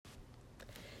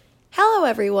Hello,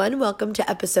 everyone. Welcome to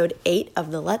episode 8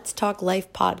 of the Let's Talk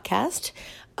Life podcast.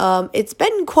 It's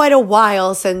been quite a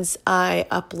while since I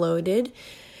uploaded.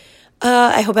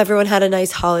 I hope everyone had a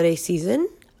nice holiday season.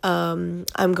 I'm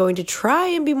going to try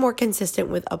and be more consistent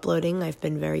with uploading. I've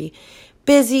been very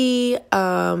busy,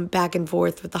 back and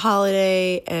forth with the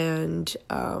holiday and,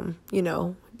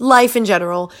 life in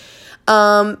general.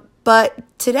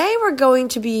 But today we're going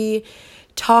to be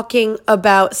talking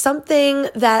about something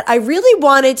that I really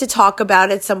wanted to talk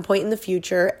about at some point in the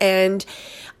future, and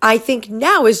I think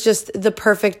now is just the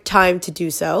perfect time to do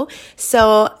so.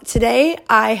 So today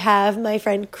I have my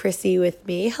friend Chrissy with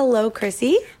me. Hello,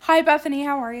 Chrissy. Hi, Bethany.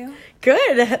 How are you?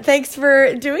 Good. Thanks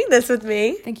for doing this with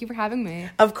me. Thank you for having me.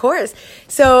 Of course.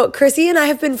 So Chrissy and I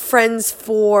have been friends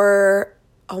for,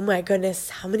 oh my goodness,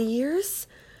 how many years?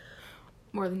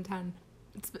 More than 10.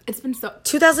 It's been so...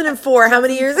 2004. How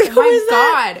many years ago was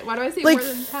that? Oh my God. Why do I say like more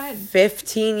than 10?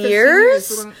 15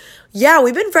 years? Yeah,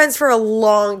 we've been friends for a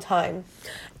long time.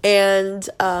 And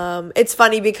it's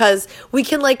funny because we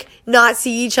can not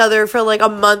see each other for a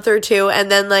month or two, and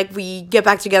then we get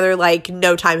back together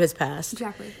no time has passed.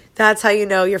 Exactly. That's how you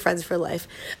know you're friends for life.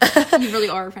 You really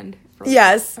are a friend for life.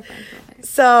 Yes. A friend for life.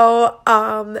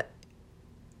 So,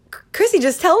 Chrissy,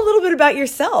 just tell a little bit about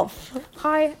yourself.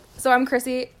 Hi. So I'm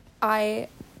Chrissy. I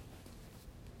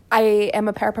am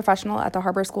a paraprofessional at the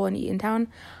Harbor School in Eatontown.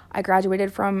 I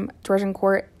graduated from Georgian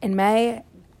Court in May.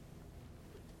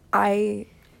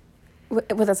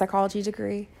 With a psychology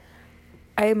degree.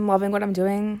 I'm loving what I'm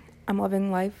doing. I'm loving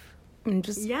life. I'm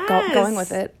just going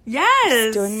with it.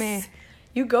 Yes. Just doing me.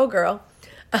 You go, girl.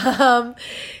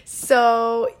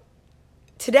 So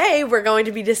today we're going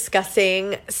to be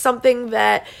discussing something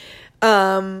that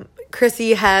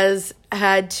Chrissy has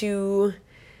had to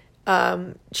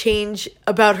change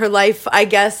about her life, I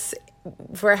guess,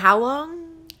 for how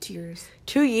long? 2 years.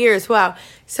 2 years. Wow.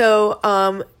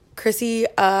 So, Chrissy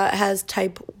has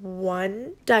type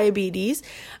 1 diabetes,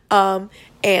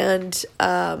 and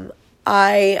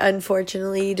I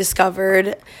unfortunately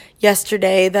discovered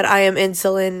yesterday that I am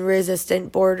insulin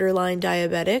resistant borderline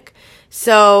diabetic.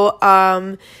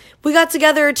 So we got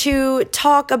together to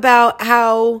talk about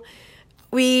how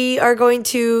we are going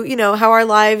to, how our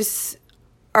lives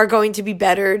are going to be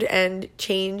bettered and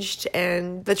changed,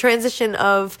 and the transition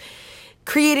of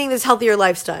creating this healthier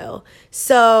lifestyle.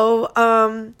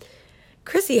 So,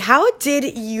 Chrissy, how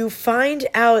did you find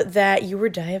out that you were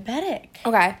diabetic?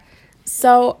 Okay.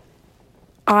 So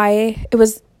it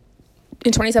was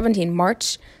in 2017,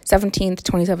 March 17th,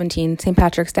 2017, St.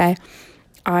 Patrick's Day.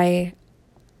 I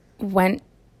went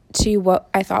to what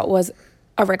I thought was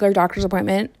a regular doctor's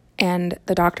appointment, and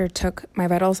the doctor took my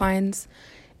vital signs,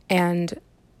 and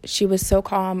she was so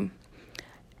calm.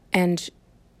 And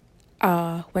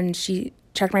when she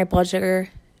checked my blood sugar,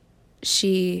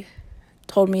 she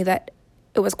told me that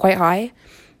it was quite high,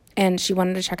 and she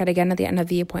wanted to check it again at the end of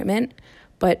the appointment,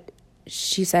 but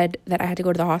she said that I had to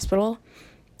go to the hospital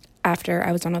after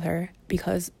I was done with her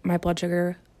because my blood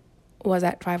sugar was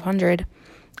at 500.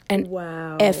 And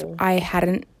wow. If I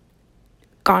hadn't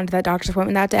gone to that doctor's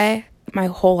appointment that day, my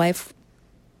whole life,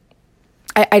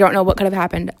 I don't know what could have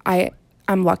happened.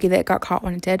 I'm lucky that it got caught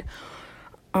when it did.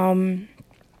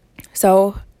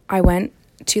 So I went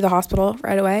to the hospital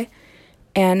right away,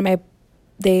 and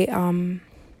they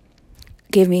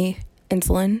gave me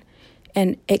insulin,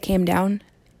 and it came down,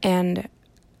 and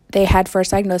they had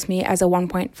first diagnosed me as a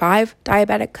 1.5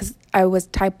 diabetic because I was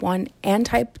type 1 and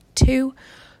type 2.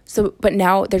 So, but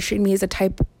now they're treating me as a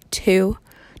type 2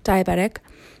 diabetic,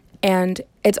 and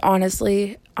it's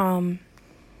honestly, I'm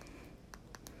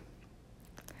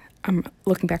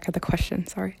looking back at the question,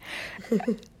 sorry.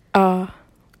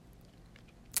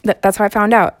 That's how I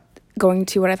found out, going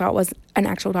to what I thought was an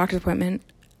actual doctor's appointment.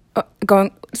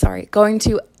 Going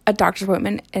to a doctor's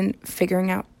appointment and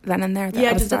figuring out then and there that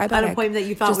I was just diabetic. an appointment that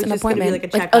you thought was just going to be a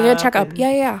checkup. A checkup.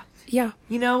 Yeah.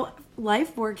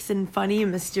 Life works in funny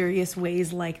and mysterious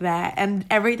ways like that, and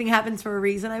everything happens for a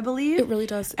reason, I believe. It really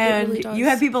does. And you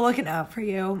have people looking out for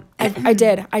you. I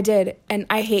did, and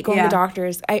I hate going to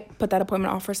doctors. I put that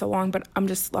appointment off for so long, but I'm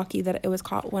just lucky that it was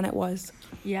caught when it was.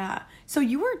 Yeah. So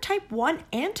you were type 1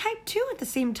 and type 2 at the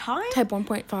same time? Type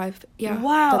 1.5, yeah.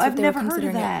 Wow, I've never heard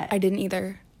of that. I didn't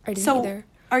either.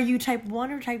 Are you type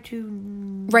 1 or type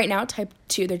 2? Right now, type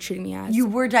 2 they're treating me as. You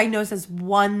were diagnosed as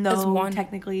 1, though, as 1.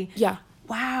 technically? Yeah.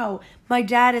 Wow. My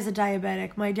dad is a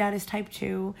diabetic. My dad is type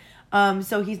 2,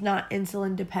 so he's not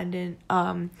insulin dependent.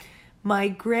 My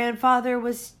grandfather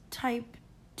was type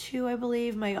 2, I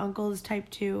believe. My uncle is type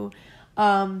 2.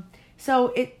 So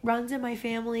it runs in my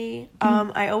family.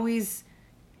 I always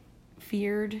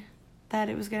feared that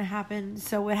it was going to happen.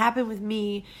 So what happened with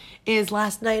me is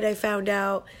last night I found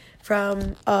out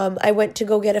from, I went to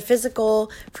go get a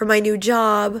physical for my new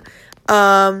job,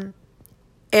 and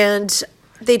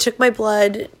they took my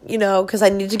blood, you know, because I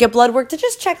needed to get blood work to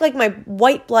just check, like, my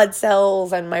white blood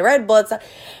cells and my red blood cells.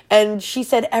 And she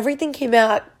said everything came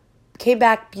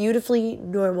back beautifully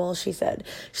normal, she said.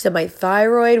 She said my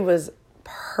thyroid was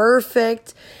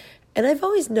perfect. And I've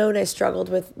always known I struggled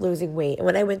with losing weight. And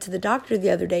when I went to the doctor the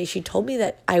other day, she told me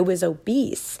that I was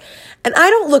obese. And I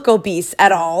don't look obese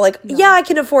at all. Like, no. Yeah, I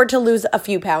can afford to lose a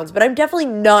few pounds, but I'm definitely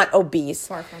not obese.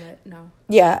 Far from it, no.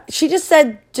 Yeah, she just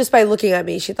said, just by looking at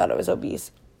me, she thought I was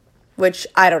obese. Which,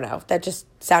 I don't know, that just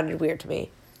sounded weird to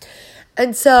me.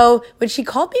 And so, when she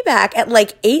called me back at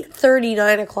like 8:30,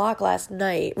 9 o'clock last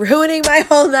night, ruining my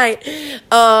whole night,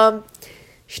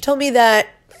 she told me that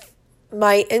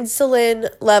my insulin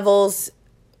levels,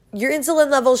 your insulin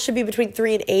levels should be between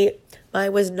 3 and 8.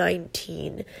 Mine was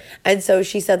 19. And so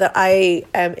she said that I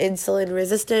am insulin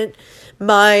resistant.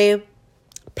 My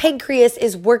pancreas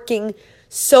is working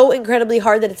so incredibly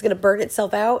hard that it's going to burn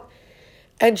itself out.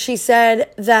 And she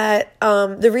said that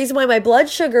the reason why my blood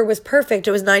sugar was perfect,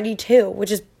 it was 92,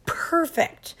 which is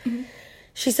perfect. Mm-hmm.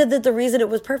 She said that the reason it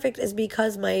was perfect is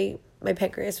because my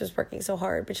pancreas was working so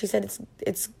hard. But she said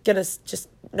it's going to just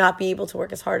not be able to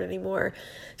work as hard anymore.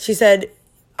 She said,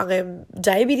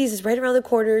 diabetes is right around the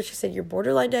corner. She said, you're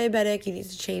borderline diabetic. You need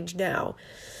to change now.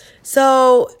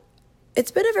 So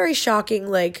it's been a very shocking,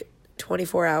 like,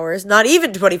 24 hours. Not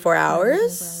even 24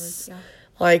 hours. Yeah.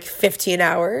 Like 15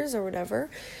 hours or whatever.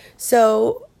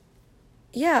 So,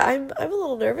 yeah, I'm a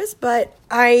little nervous. But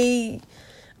I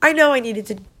know I needed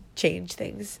to change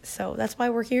things. So that's why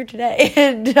we're here today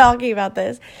and talking about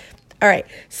this. All right.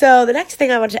 So the next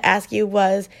thing I wanted to ask you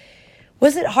was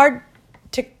it hard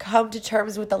to come to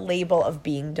terms with the label of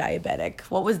being diabetic?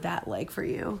 What was that like for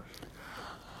you?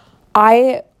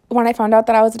 When I found out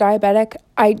that I was diabetic,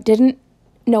 I didn't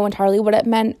know entirely what it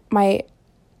meant.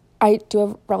 I do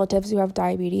have relatives who have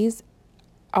diabetes,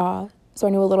 so I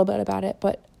knew a little bit about it.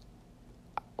 But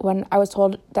when I was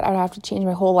told that I would have to change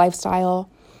my whole lifestyle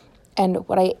and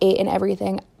what I ate and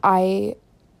everything, I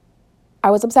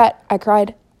was upset. I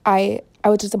cried. I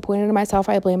was disappointed in myself.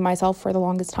 I blamed myself for the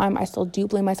longest time. I still do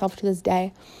blame myself to this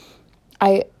day.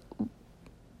 I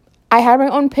had my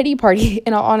own pity party,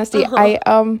 in all honesty.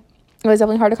 Uh-huh. It was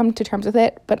definitely hard to come to terms with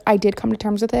it, but I did come to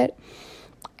terms with it.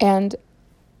 And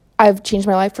I've changed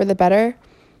my life for the better.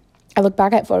 I look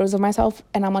back at photos of myself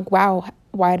and I'm like, wow,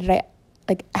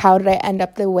 how did I end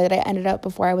up the way that I ended up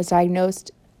before I was diagnosed?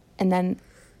 And then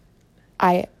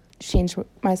I changed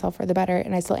myself for the better,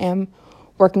 and I still am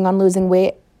working on losing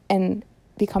weight and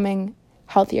becoming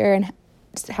healthier and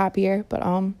happier. But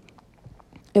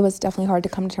it was definitely hard to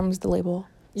come to terms with the label.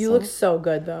 You look so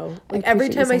good, though. Like, every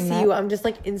time I see you, I'm just,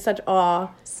 like, in such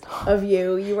awe of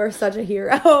you. You are such a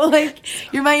hero. Like,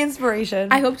 you're my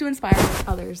inspiration. I hope to inspire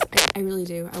others. I really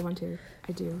do. I want to.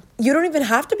 I do. You don't even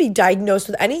have to be diagnosed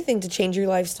with anything to change your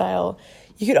lifestyle.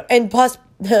 You could, and plus,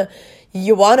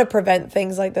 you want to prevent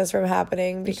things like this from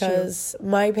happening, because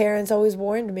my parents always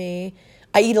warned me.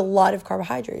 I eat a lot of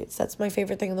carbohydrates. That's my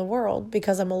favorite thing in the world,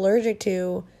 because I'm allergic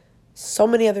to so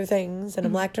many other things, and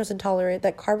I'm lactose intolerant,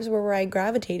 that carbs were where I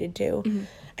gravitated to. Mm-hmm.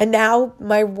 And now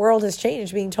my world has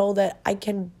changed, being told that I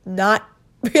can not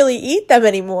really eat them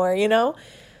anymore, you know?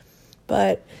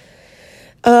 But,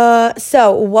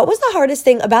 so what was the hardest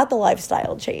thing about the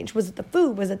lifestyle change? Was it the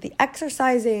food? Was it the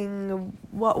exercising?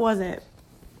 What was it?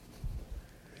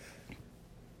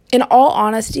 In all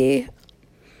honesty,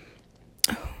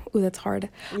 that's hard.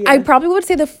 Yeah. I probably would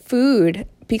say the food,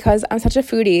 because I'm such a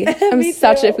foodie. I'm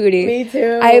such a foodie. Me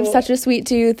too. I have such a sweet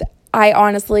tooth. I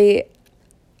honestly,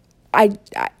 I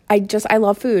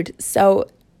love food. So,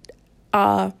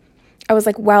 I was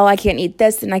like, well, I can't eat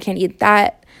this and I can't eat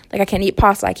that. Like, I can't eat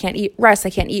pasta. I can't eat rice. I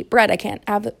can't eat bread. I can't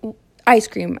have ice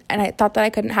cream. And I thought that I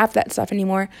couldn't have that stuff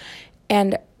anymore.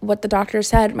 And what the doctor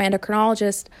said, my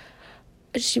endocrinologist,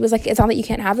 she was like, it's not that you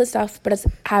can't have this stuff, but it's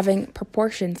having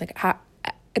proportions. Like,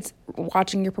 it's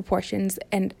watching your proportions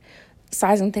and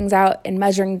sizing things out and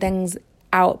measuring things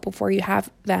out before you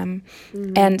have them.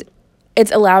 Mm-hmm. And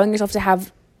it's allowing yourself to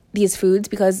have these foods,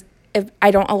 because if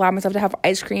I don't allow myself to have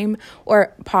ice cream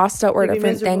or pasta or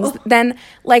different things, then,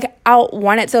 like, I'll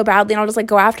want it so badly, and I'll just, like,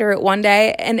 go after it one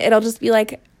day, and it'll just be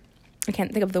like, I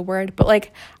can't think of the word, but,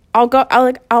 like,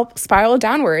 I'll spiral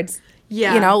downwards.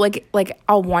 Yeah. You know, like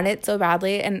I'll want it so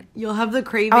badly, and you'll have the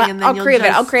craving, and then I'll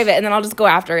crave it, and then I'll just go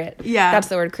after it. Yeah. That's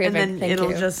the word, craving. And then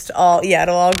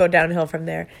it'll all go downhill from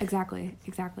there. Exactly.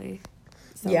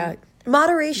 So, yeah.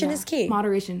 Moderation is key.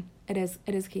 Moderation.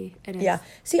 It is key. It is. Yeah.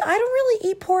 See, I don't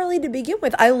really eat poorly to begin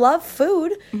with. I love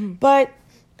food, but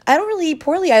I don't really eat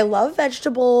poorly. I love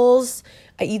vegetables.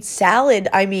 I eat salad.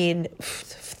 I mean,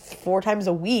 4 times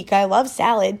a week. I love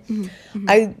salad.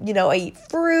 I eat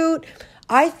fruit.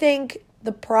 I think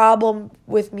the problem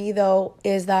with me, though,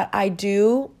 is that I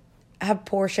do have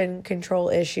portion control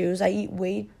issues. I eat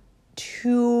way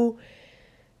too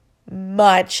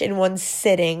much in one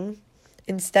sitting.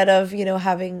 Instead of,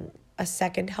 having a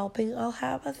second helping, I'll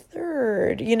have a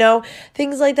third,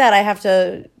 things like that. I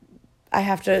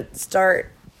have to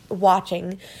start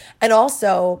watching. And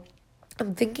also,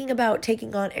 I'm thinking about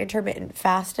taking on intermittent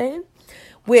fasting,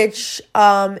 which,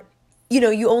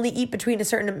 you only eat between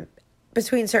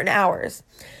certain hours.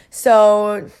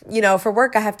 So, for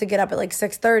work, I have to get up at like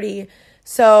 6:30.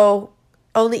 So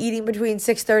only eating between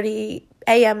 6:30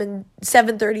 a.m. and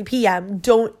 7:30 p.m.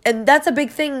 And that's a big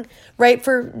thing, right?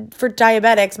 For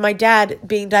diabetics. My dad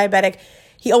being diabetic,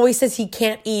 he always says he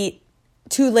can't eat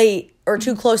too late or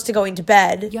too close to going to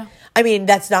bed. Yeah. I mean,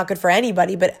 that's not good for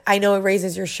anybody, but I know it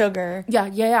raises your sugar.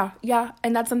 Yeah.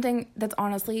 And that's something that's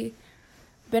honestly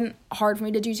been hard for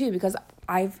me to do too, because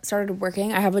I've started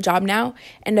working. I have a job now,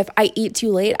 and if I eat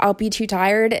too late, I'll be too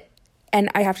tired and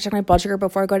I have to check my blood sugar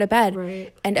before I go to bed.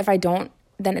 Right. And if I don't,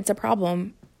 then it's a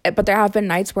problem. But there have been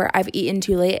nights where I've eaten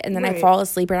too late and then Right. I fall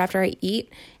asleep right after I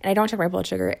eat and I don't check my blood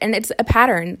sugar. And it's a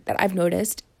pattern that I've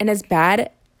noticed and it's bad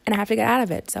and I have to get out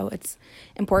of it. So it's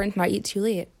important to not eat too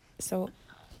late. So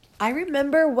I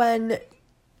remember when,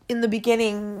 in the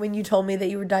beginning, when you told me that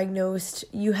you were diagnosed,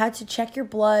 you had to check your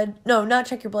blood. No, not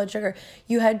check your blood sugar.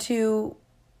 You had to,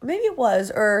 maybe it was,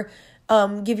 or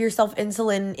give yourself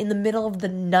insulin in the middle of the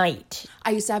night. I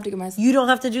used to have to give myself. You don't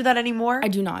have to do that anymore? I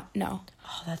do not, no.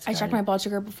 Oh, that's I good. check my blood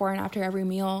sugar before and after every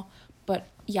meal. But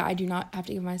yeah, I do not have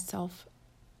to give myself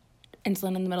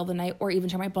insulin in the middle of the night or even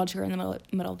check my blood sugar in the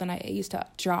middle of the night. It used to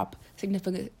drop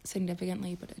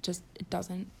significantly, but it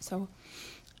doesn't. So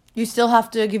You still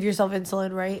have to give yourself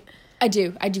insulin, right? I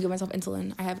do give myself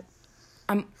insulin.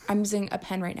 I'm using a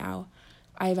pen right now.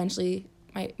 I eventually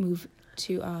might move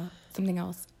to something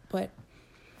else, but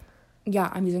yeah,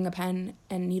 I'm using a pen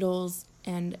and needles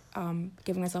and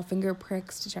giving myself finger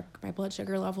pricks to check my blood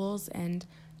sugar levels, and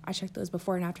I check those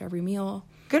before and after every meal.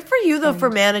 Good for you, though, for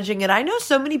managing it. I know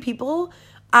so many people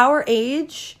our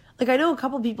age, like I know a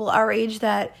couple people our age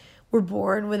that were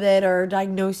born with it or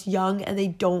diagnosed young, and they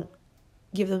don't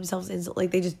give themselves insulin.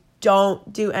 Like, they just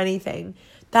don't do anything.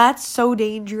 That's so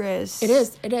dangerous. It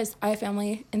is. I have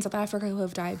family in South Africa who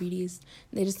have diabetes.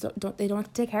 They just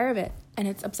don't take care of it, and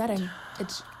it's upsetting.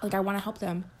 It's like, I want to help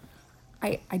them.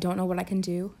 I don't know what I can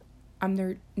do. I'm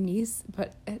their niece,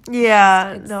 but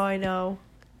no, I know.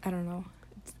 I don't know.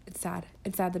 It's sad.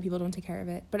 It's sad that people don't take care of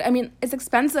it. But I mean, it's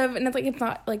expensive, and it's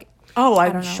not like. Oh, I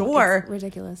I'm don't know. sure. It's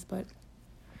ridiculous, but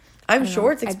I'm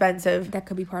sure it's expensive. That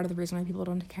could be part of the reason why people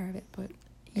don't take care of it, but.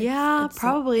 It's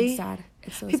probably. it's sad.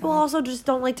 It's so People sad. also just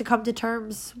don't like to come to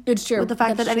terms. It's true. With the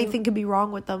fact That's that true. anything could be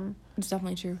wrong with them. It's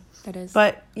definitely true. That is.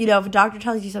 But if a doctor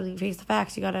tells you something, face the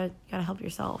facts. You gotta help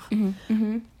yourself.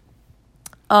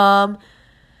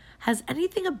 Has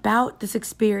anything about this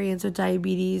experience with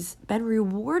diabetes been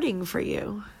rewarding for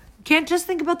you? You can't just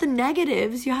think about the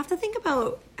negatives. You have to think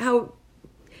about how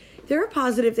there are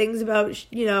positive things about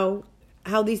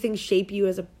how these things shape you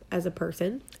as a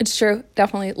person. It's true.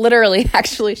 Definitely. Literally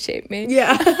actually shaped me.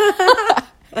 Yeah.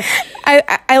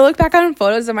 I look back on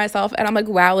photos of myself and I'm like,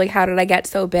 wow, like, how did I get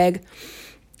so big?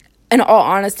 In all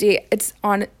honesty, it's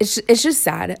just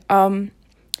sad. I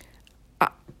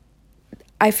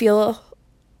feel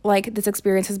like this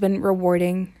experience has been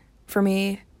rewarding for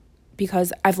me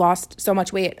because I've lost so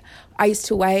much weight. I used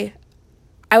to weigh,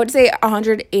 I would say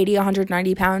 180,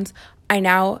 190 pounds. I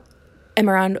now am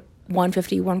around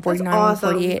 150, 149, That's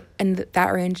awesome. 148 in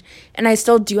that range. And I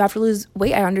still do have to lose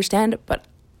weight, I understand, but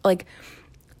like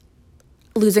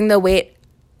losing the weight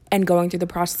and going through the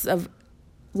process of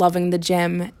loving the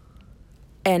gym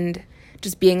and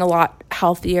just being a lot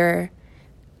healthier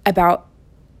about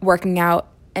working out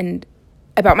and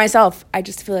about myself, I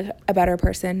just feel like a better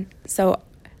person. So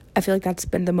I feel like that's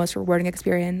been the most rewarding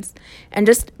experience. And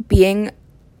just being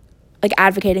like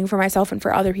advocating for myself and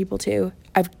for other people too.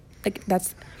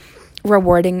 That's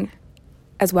rewarding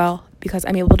as well because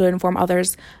I'm able to inform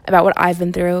others about what I've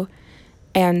been through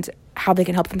and how they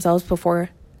can help themselves before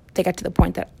they get to the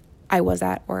point that I was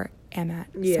at or am at.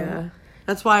 Yeah.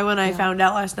 That's why when I found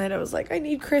out last night, I was like, I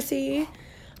need Chrissy.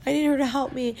 I need her to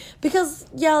help me. Because,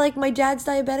 like my dad's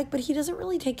diabetic, but he doesn't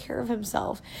really take care of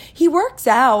himself. He works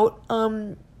out.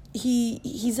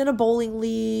 He's in a bowling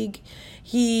league.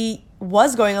 he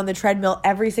was going on the treadmill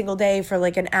every single day for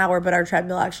like an hour, but our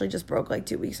treadmill actually just broke like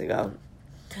 2 weeks ago.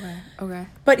 Okay.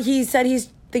 But he said he's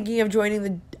thinking of joining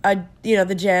the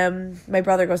gym. My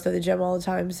brother goes to the gym all the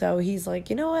time, so he's like,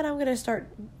 you know what, I'm gonna start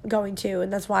going too,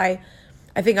 and that's why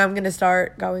I think I'm gonna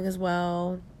start going as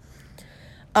well.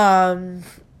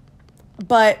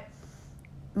 But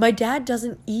my dad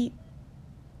doesn't eat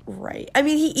right. I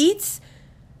mean, he eats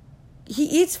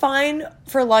fine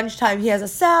for lunchtime. He has a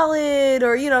salad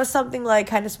or, something like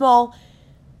kind of small.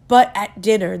 But at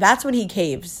dinner, that's when he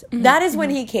caves. Mm-hmm. That is when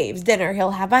he caves. Dinner,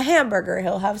 he'll have a hamburger.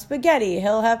 He'll have spaghetti.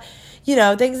 He'll have,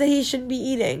 things that he shouldn't be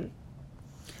eating.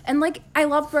 And, like, I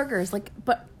love burgers.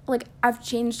 But I've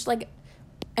changed,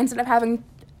 instead of having,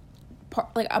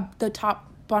 the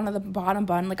top bun or the bottom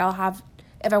bun, I'll have,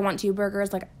 if I want 2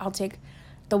 burgers, I'll take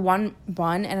the one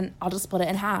bun and I'll just split it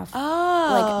in half.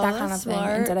 Oh, that kind of smart.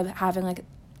 thing, instead of having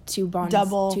 2 buns.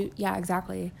 Double. Yeah,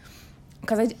 exactly.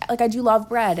 Because I do love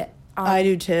bread. I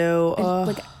do too.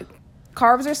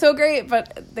 Carbs are so great,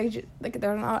 but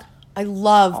they're not. I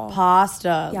love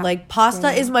pasta. Yeah.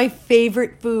 Pasta is my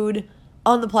favorite food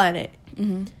on the planet.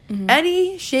 Mm-hmm. Mm-hmm.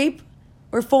 Any shape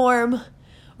or form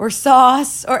or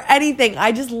sauce or anything.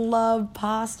 I just love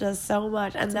pasta so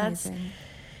much. And that's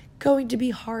going to be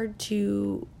hard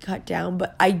to cut down,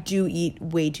 but I do eat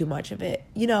way too much of it.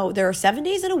 There are 7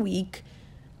 days in a week.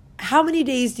 How many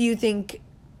days do you think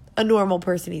a normal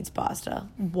person eats pasta?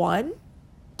 1?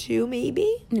 2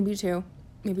 maybe? Maybe 2.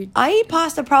 I eat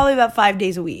pasta probably about 5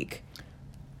 days a week.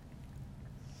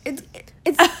 It's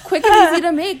quick and easy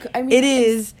to make. I mean, it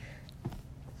is.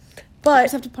 But you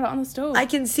just have to put it on the stove. I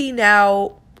can see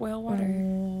now boil water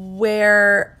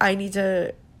where I need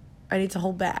to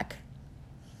hold back.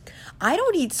 I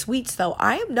don't eat sweets, though.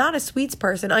 I am not a sweets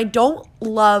person. I don't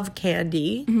love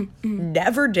candy. Mm-hmm.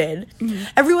 Never did. Mm-hmm.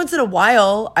 Every once in a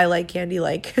while, I like candy,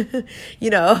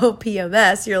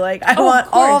 PMS. You're like, I want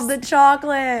all of the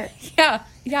chocolate.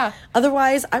 Yeah.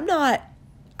 Otherwise, I'm not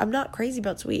crazy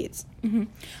about sweets. Mm-hmm.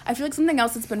 I feel like something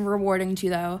else that's been rewarding, too,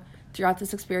 though, throughout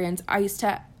this experience. I used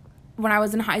to, when I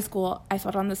was in high school, I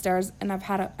fell down the stairs, and I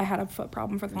had a foot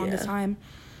problem for the longest time.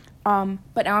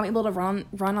 But now I'm able to run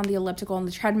on the elliptical and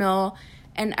the treadmill,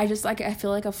 and I just I feel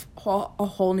like a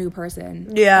whole new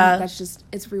person. Yeah, and that's just,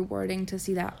 it's rewarding to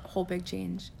see that whole big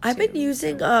change. I've been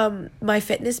using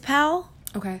MyFitnessPal.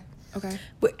 Okay,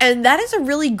 and that is a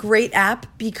really great app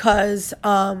because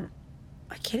I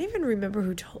can't even remember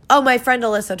who told. Oh, my friend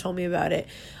Alyssa told me about it.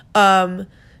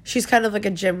 She's kind of like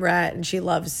a gym rat, and she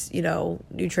loves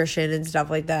nutrition and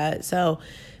stuff like that. So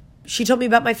she told me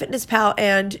about MyFitnessPal,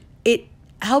 and it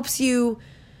helps you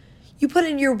put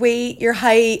in your weight, your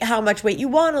height, how much weight you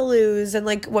want to lose, and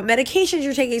what medications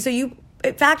you're taking. So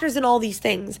it factors in all these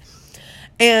things,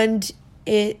 and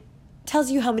it tells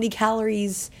you how many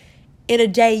calories in a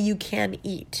day you can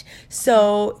eat.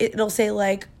 So it'll say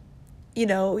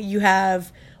you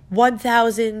have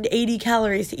 1,080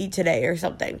 calories to eat today or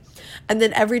something, and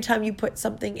then every time you put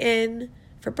something in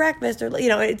for breakfast, or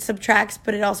it subtracts,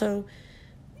 but it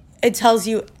tells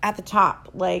you at the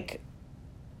top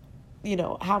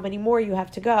how many more you have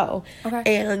to go. Okay.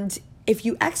 And if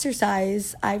you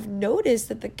exercise, I've noticed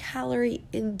that the calorie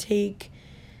intake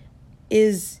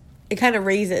it kind of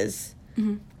raises.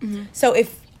 Mm-hmm. Mm-hmm. So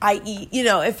if I eat,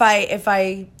 if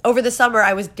I over the summer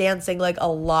I was dancing a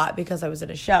lot because I was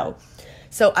in a show.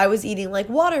 So I was eating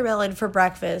watermelon for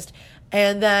breakfast,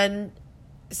 and then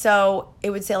so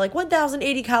it would say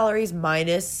 1,080 calories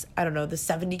minus, I don't know, the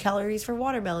 70 calories for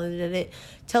watermelon. And it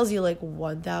tells you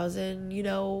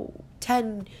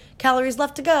 1,010 calories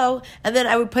left to go. And then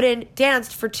I would put in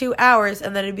danced for 2 hours,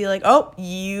 and then it'd be oh,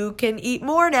 you can eat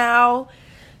more now.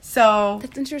 So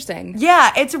that's interesting.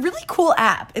 Yeah, it's a really cool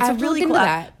app. It's a really cool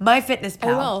app. MyFitnessPal.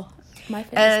 Oh, well.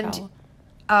 MyFitnessPal.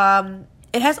 And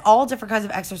it has all different kinds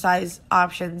of exercise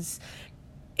options.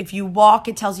 If you walk,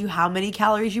 it tells you how many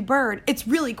calories you burn. It's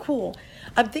really cool.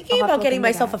 I'm thinking about getting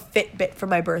myself a Fitbit for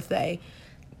my birthday.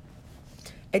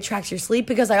 It tracks your sleep,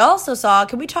 because I also saw,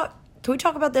 can we talk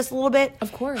about this a little bit?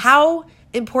 Of course. How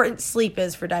important sleep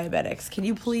is for diabetics. Can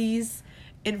you please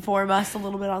inform us a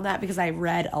little bit on that, because I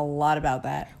read a lot about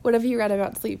that. What have you read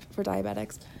about sleep for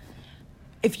diabetics?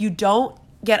 If you don't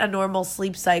get a normal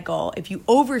sleep cycle, if you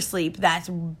oversleep, that's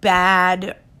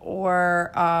bad.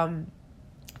 Or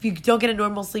if you don't get a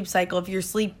normal sleep cycle, if your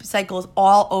sleep cycle is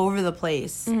all over the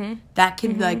place, mm-hmm. that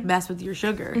can mess with your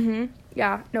sugar. Mm-hmm.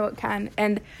 Yeah, no, it can.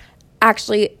 And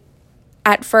actually,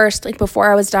 at first,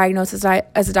 before I was diagnosed as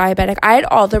a diabetic, I had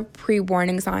all the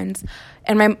pre-warning signs,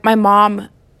 and my mom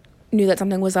knew that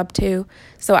something was up too.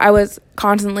 So I was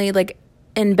constantly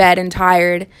in bed and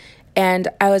tired, and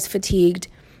I was fatigued,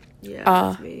 Yeah,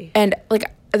 that's me. And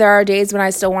like there are days when I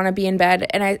still want to be in bed,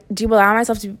 and I do allow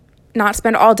myself to not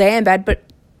spend all day in bed, but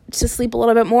to sleep a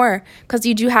little bit more, because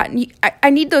you do have. I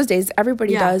need those days.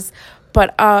 Everybody does,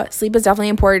 but sleep is definitely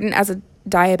important as a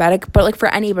diabetic. But like for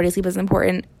anybody, sleep is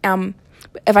important.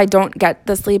 If I don't get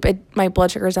the sleep, my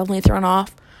blood sugar is definitely thrown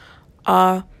off.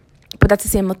 But that's the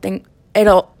same thing.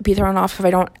 It'll be thrown off if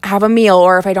I don't have a meal,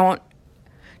 or if I don't.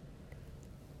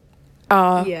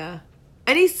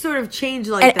 Any sort of change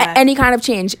like that. Any kind of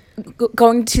change.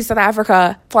 Going to South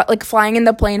Africa, flying in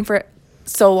the plane for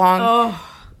so long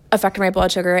affected my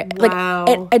blood sugar. Wow.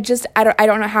 Like it just I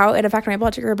don't know how it affected my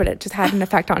blood sugar, but it just had an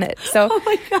effect on it. So oh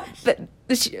my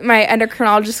gosh. My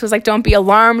endocrinologist was like, "Don't be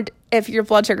alarmed if your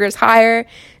blood sugar is higher.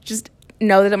 Just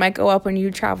know that it might go up when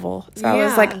you travel." So I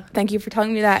was like, "Thank you for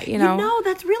telling me that." You know,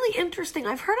 that's really interesting.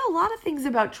 I've heard a lot of things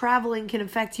about traveling can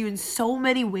affect you in so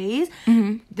many ways.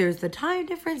 There's the time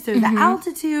difference. There's the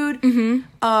altitude.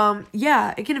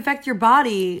 It can affect your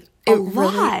body a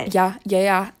lot.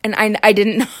 Yeah. And I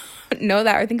didn't know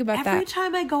that or think about that. Every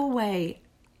time I go away,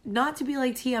 not to be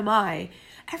like TMI,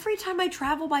 every time I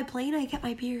travel by plane, I get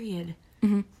my period.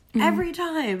 Every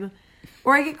time.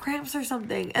 Or I get cramps or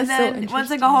something. And then once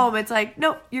I go home, it's like,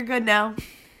 nope, you're good now.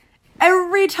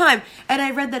 Every time. And I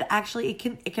read that actually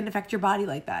it can affect your body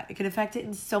like that. It can affect it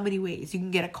in so many ways. You can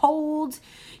get a cold.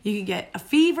 You can get a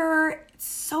fever. It's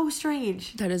so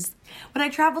strange. That is. When I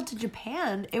traveled to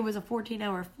Japan, it was a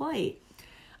 14-hour flight.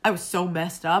 I was so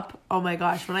messed up. Oh my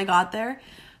gosh, when I got there.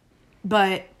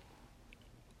 But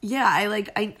yeah,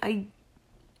 I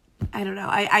don't know.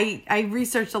 I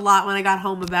researched a lot when I got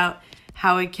home about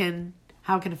how it can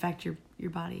affect your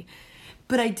body.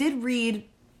 But I did read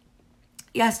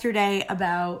yesterday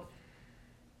about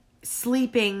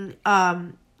sleeping,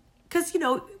 because,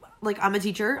 like I'm a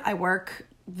teacher, I work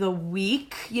the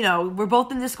week, we're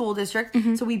both in the school district,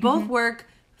 so we both work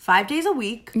 5 days a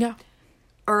week. Yeah.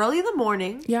 Early in the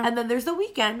morning. Yeah. And then there's the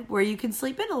weekend where you can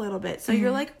sleep in a little bit. So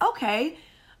you're like, okay,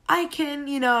 I can,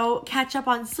 catch up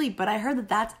on sleep. But I heard that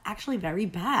that's actually very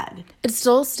bad. It's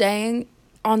still staying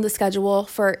on the schedule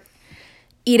for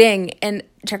eating and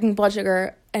checking blood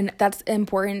sugar, and that's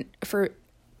important for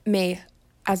me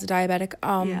as a diabetic.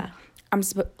 I'm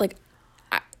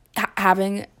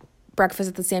having breakfast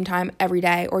at the same time every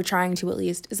day, or trying to at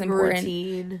least, is important.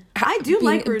 Routine. I do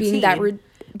like routine.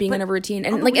 Being in a routine,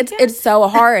 and like it's so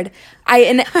hard.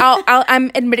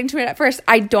 I'm admitting to it at first.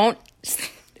 I don't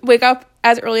wake up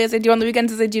as early as I do on the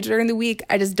weekends as I do during the week.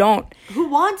 I just don't. Who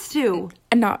wants to?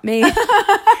 And not me. Who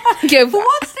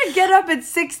wants to get up at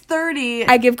 6:30?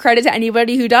 I give credit to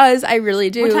anybody who does. I really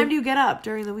do. What time do you get up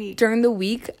during the week? During the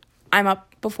week, I'm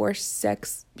up before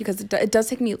 6 because it does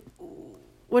take me.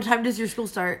 What time does your school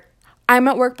start? I'm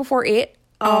at work before 8.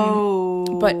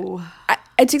 But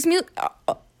it takes me.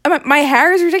 My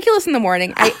hair is ridiculous in the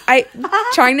morning. I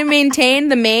trying to maintain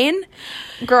the mane.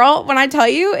 Girl, when I tell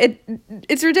you,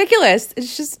 it's ridiculous.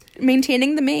 It's just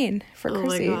maintaining the mane for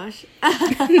Chrissy. Oh my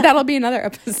gosh. That'll be another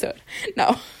episode.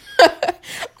 No.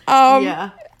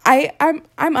 Yeah.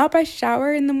 I'm up, I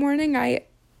shower in the morning. I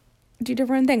do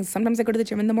different things. Sometimes I go to the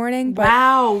gym in the morning. But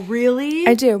wow, really?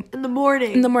 I do. In the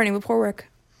morning? In the morning before work.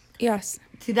 Yes.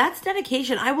 See, that's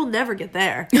dedication. I will never get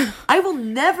there. I will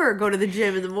never go to the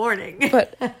gym in the morning.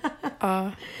 But,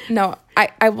 no,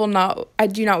 I will not. I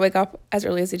do not wake up as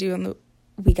early as I do on the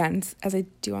weekends as I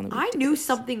do on the weekdays. I knew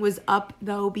something was up,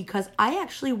 though, because I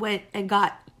actually went and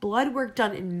got blood work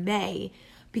done in May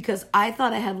because I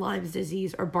thought I had Lyme's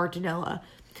disease or Bartonella.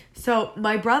 So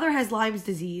my brother has Lyme's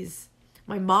disease.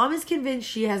 My mom is convinced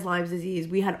she has Lyme's disease.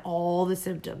 We had all the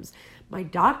symptoms. My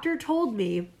doctor told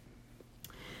me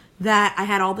that I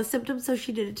had all the symptoms, so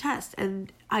she did a test.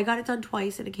 And I got it done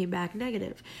twice, and it came back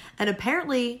negative. And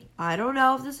apparently, I don't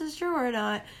know if this is true or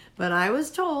not, but I was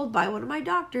told by one of my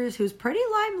doctors, who's pretty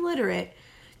Lyme literate,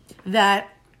 that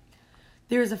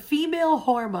there's a female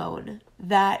hormone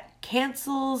that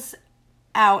cancels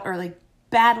out or, like,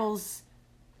 battles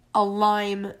a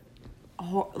Lyme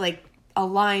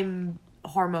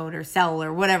hormone or cell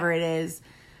or whatever it is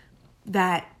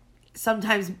that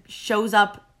sometimes shows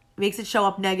up, makes it show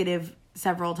up negative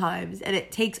several times, and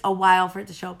it takes a while for it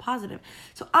to show up positive.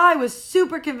 So I was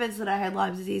super convinced that I had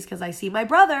Lyme disease because I see my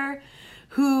brother,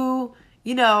 who,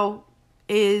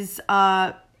 is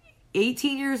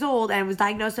 18 years old and was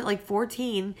diagnosed at like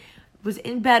 14, was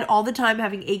in bed all the time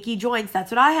having achy joints.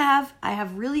 That's what I have. I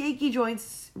have really achy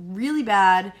joints, really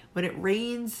bad. When it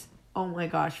rains, oh my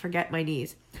gosh, forget my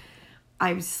knees.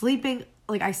 I'm sleeping,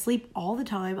 like I sleep all the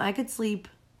time. I could sleep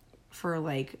for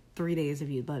like 3 days if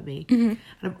you'd let me. Mm-hmm. And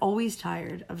I'm always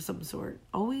tired of some sort,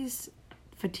 always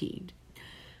fatigued.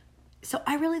 So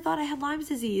I really thought I had Lyme's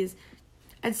disease.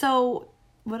 And so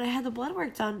when I had the blood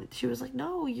work done, she was like,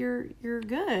 no, you're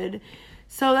good.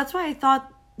 So that's why I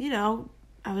thought,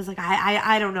 I was like,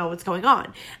 I don't know what's going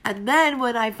on. And then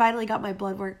when I finally got my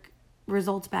blood work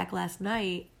results back last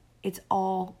night, it's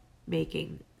all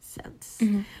making sense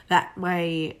that I'm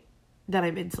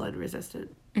insulin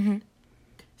resistant.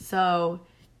 So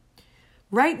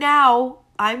right now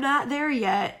I'm not there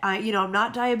yet. I'm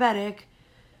not diabetic,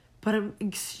 but I'm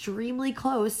extremely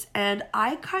close. And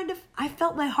I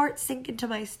felt my heart sink into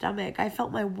my stomach. I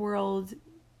felt my world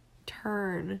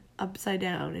turn upside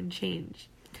down and change,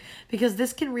 because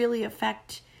this can really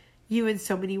affect you in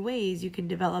so many ways. You can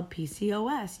develop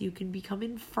PCOS. You can become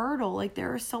infertile. Like,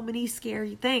 there are so many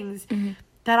scary things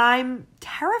that I'm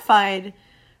terrified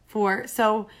for.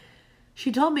 So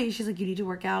she told me, she's like, you need to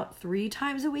work out 3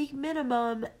 times a week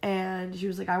minimum. And she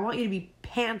was like, I want you to be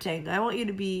panting. I want you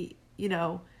to be,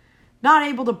 not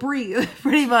able to breathe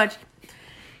pretty much.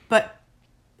 But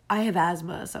I have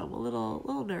asthma, so I'm a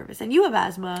little nervous. And you have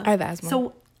asthma. I have asthma.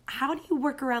 So how do you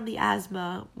work around the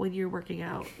asthma when you're working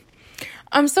out?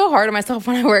 I'm so hard on myself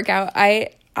when I work out.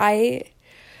 I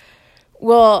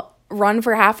will run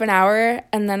for half an hour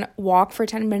and then walk for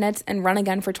 10 minutes and run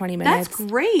again for 20 minutes. That's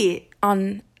great.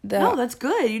 No, that's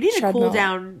good. You need to cool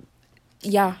down.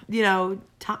 Yeah. You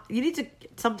need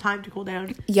some time to cool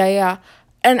down. Yeah.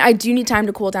 And I do need time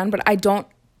to cool down, but I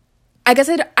guess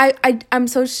I'm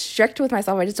so strict with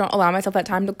myself. I just don't allow myself that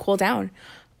time to cool down.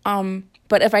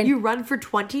 But if you run for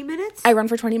 20 minutes? I run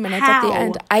for 20 minutes How? At the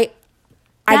end.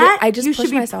 I just you push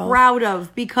should be myself. proud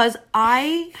of, because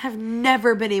I have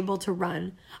never been able to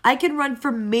run. I can run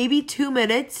for maybe 2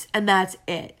 minutes and that's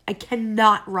it. I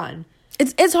cannot run.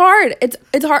 It's hard.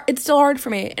 It's hard. It's still hard for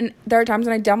me. And there are times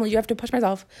when I definitely do have to push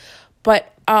myself.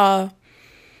 But I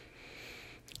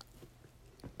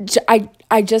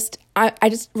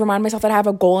just remind myself that I have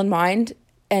a goal in mind,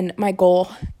 and my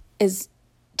goal is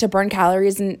to burn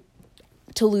calories and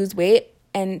to lose weight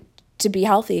and to be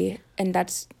healthy. And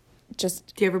that's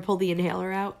just... Do you ever pull the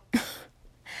inhaler out?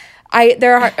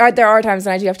 There are times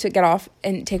when I do have to get off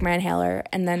and take my inhaler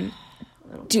and then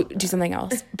do something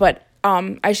else. But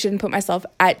I shouldn't put myself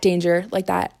at danger like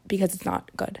that, because it's not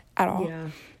good at all. Yeah.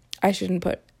 I shouldn't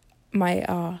put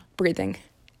my breathing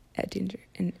at danger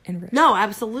in risk. No,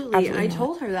 absolutely. I not.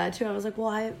 told her that too. I was like, well,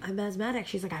 I'm asthmatic.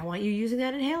 She's like, I want you using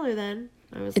that inhaler then.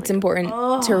 It's important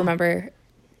to remember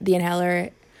the inhaler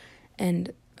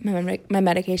and my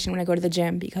medication when I go to the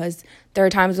gym, because there are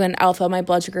times when I'll feel my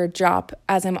blood sugar drop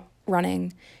as I'm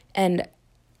running, and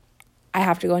I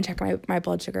have to go and check my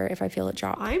blood sugar if I feel it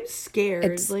drop. I'm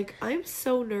scared. I'm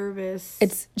so nervous.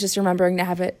 It's just remembering to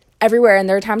have it everywhere, and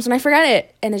there are times when I forget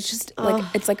it, and it's just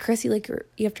it's like, Chrissy, like,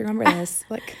 you have to remember this.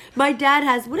 Like, my dad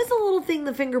has, what is the little thing,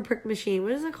 the finger prick machine?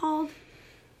 What is it called?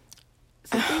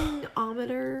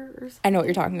 Something-ometer or something? I know what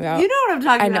you're talking about. You know what I'm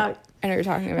talking about. I know what you're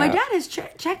talking about. My dad has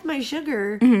checked my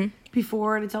sugar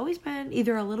before, and it's always been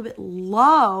either a little bit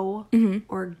low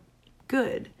or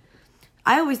good.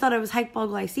 I always thought I was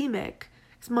hypoglycemic,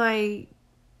 because my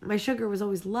sugar was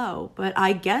always low, but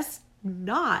I guess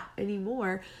not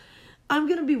anymore. I'm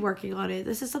going to be working on it.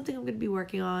 This is something I'm going to be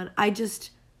working on. I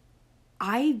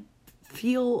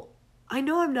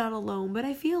know I'm not alone, but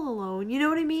I feel alone. You know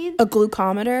what I mean? A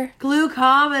glucometer?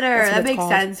 Glucometer. That makes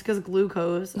sense, because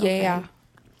glucose. Okay. Yeah.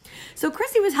 So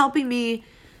Chrissy was helping me.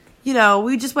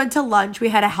 We just went to lunch. We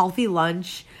had a healthy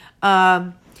lunch.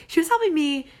 She was helping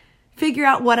me figure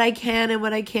out what I can and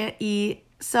what I can't eat.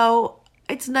 So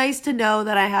it's nice to know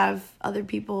that I have other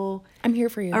people. I'm here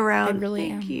for you. Around. I really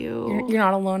am. Thank you. You're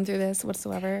not alone through this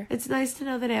whatsoever. It's nice to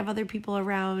know that I have other people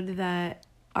around that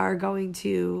are going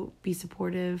to be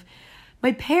supportive.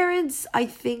 My parents, I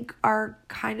think, are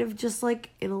kind of just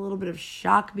like in a little bit of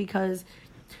shock, because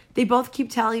they both keep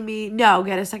telling me, no,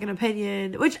 get a second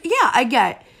opinion, which, yeah, I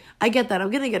get that. I'm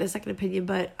going to get a second opinion,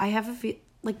 but I have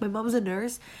my mom's a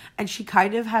nurse, and she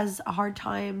kind of has a hard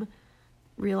time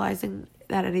realizing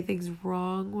that anything's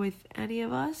wrong with any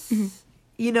of us.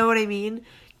 You know what I mean?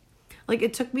 Like,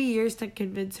 it took me years to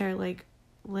convince her, like,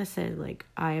 listen, like,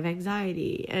 I have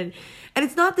anxiety, and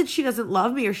it's not that she doesn't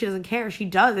love me or she doesn't care. She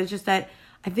does. It's just that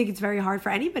I think it's very hard for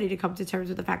anybody to come to terms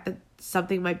with the fact that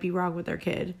something might be wrong with their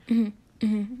kid.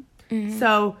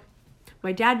 So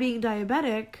my dad being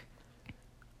diabetic,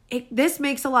 this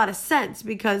makes a lot of sense,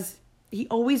 because he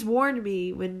always warned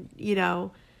me when, he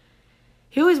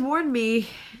always warned me,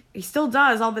 he still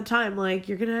does all the time, like,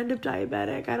 you're gonna end up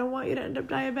diabetic. I don't want you to end up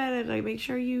diabetic. Like, make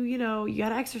sure you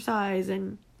gotta exercise.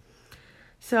 And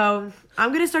so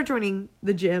I'm gonna start joining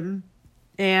the gym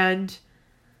and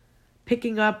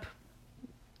picking up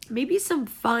maybe some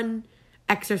fun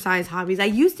exercise hobbies. I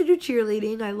used to do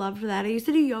cheerleading. I loved that. I used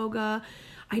to do yoga.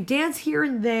 I dance here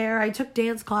and there. I took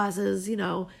dance classes, you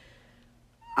know.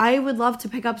 I would love to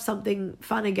pick up something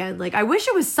fun again. Like, I wish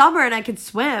it was summer and I could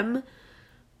swim.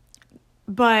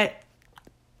 But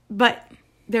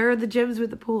there are the gyms with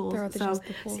the pools. There are the gyms with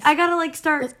the pools. I gotta like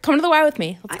start. Come to the Y with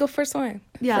me. Let's go for a swim.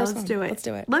 Yeah, for a let's swim. do it. Let's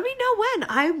do it. Let me know when.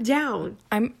 I'm down.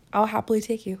 I'll happily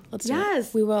take you. Let's do it.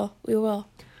 Yes. We will.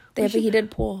 They have a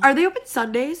heated pool. Are they open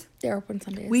Sundays? They're open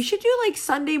Sundays. We should do like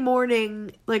Sunday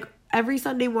morning, like every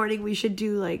Sunday morning we should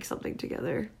do like something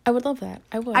together. I would love that.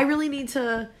 I would. I really need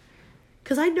to,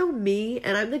 because I know me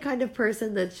and I'm the kind of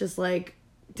person that's just like,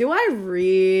 do I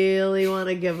really want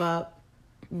to give up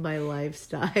my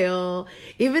lifestyle?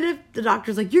 Even if the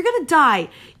doctor's like, you're gonna die,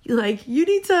 like you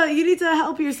need to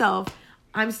help yourself.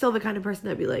 I'm still the kind of person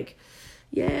that'd be like,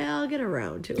 yeah, I'll get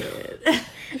around to it.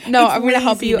 No, I'm going to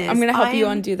help you. I'm going to help you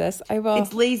undo this. I will.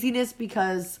 It's laziness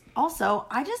because also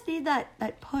I just need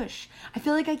that push. I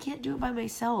feel like I can't do it by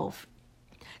myself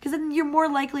because then you're more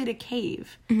likely to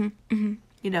cave. Mm-hmm, mm-hmm.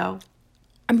 You know?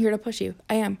 I'm here to push you.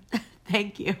 I am.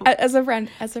 Thank you. As a friend.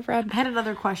 I had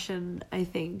another question, I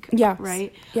think. Yeah.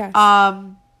 Right? Yes.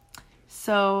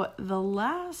 So the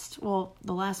last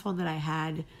one that I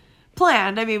had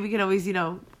planned, I mean, we can always,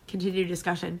 continue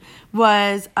discussion,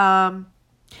 was,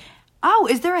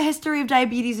 is there a history of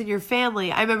diabetes in your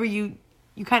family? I remember you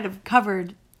kind of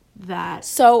covered that.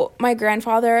 So my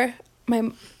grandfather,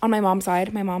 on my mom's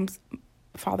side, my mom's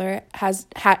father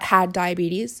had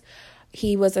diabetes.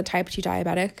 He was a type 2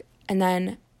 diabetic. And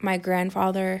then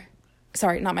relatives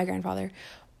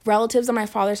on my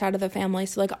father's side of the family,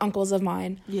 so like uncles of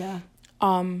mine,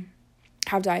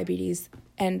 have diabetes.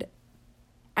 And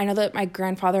I know that my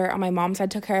grandfather on my mom's side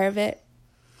took care of it,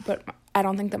 but I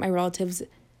don't think that my relatives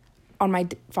on my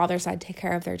father's side take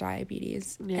care of their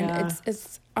diabetes. Yeah. And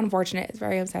it's unfortunate. It's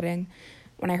very upsetting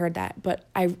when I heard that, but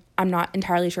I'm not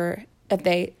entirely sure if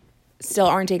they still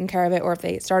aren't taking care of it or if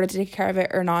they started to take care of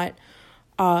it or not.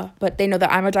 But they know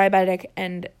that I'm a diabetic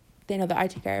and they know that I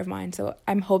take care of mine. So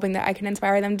I'm hoping that I can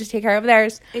inspire them to take care of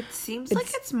theirs. It seems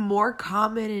like it's more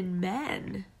common in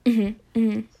men. Mm-hmm,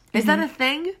 mm-hmm, Is that a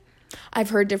thing? I've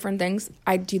heard different things.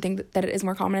 I do think that it is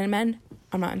more common in men.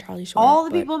 I'm not entirely sure. All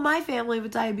the people in my family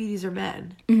with diabetes are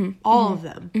men. Mm-hmm, All of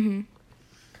them. Mm-hmm.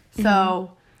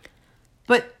 So,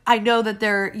 but I know that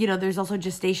there's also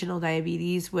gestational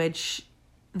diabetes, which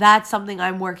that's something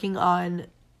I'm working on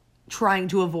trying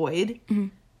to avoid. Mm-hmm.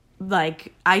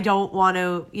 Like, I don't want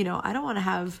to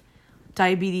have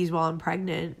diabetes while I'm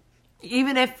pregnant.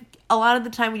 Even if a lot of the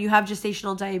time when you have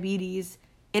gestational diabetes,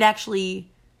 it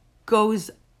actually goes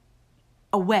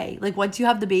away. Like, once you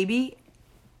have the baby,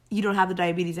 you don't have the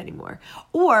diabetes anymore.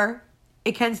 Or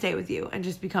it can stay with you and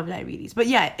just become diabetes. But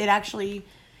yeah, you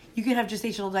can have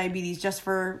gestational diabetes just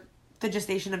for the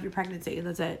gestation of your pregnancy, and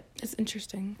that's it. It's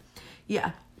interesting.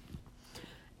 Yeah.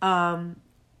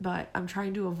 But I'm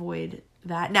trying to avoid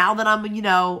that. Now that I'm,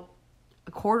 a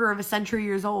quarter of a century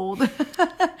years old,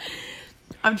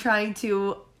 I'm trying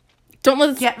to Don't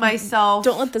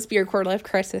let this be your quarter life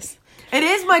crisis. It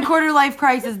is my quarter life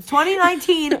crisis.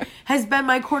 2019 has been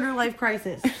my quarter life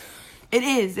crisis. It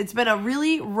is. It's been a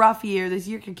really rough year. This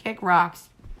year can kick rocks.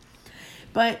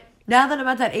 But now that I'm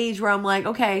at that age where I'm like,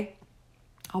 okay,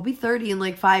 I'll be 30 in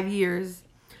like 5 years.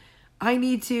 I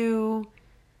need to,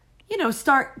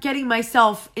 start getting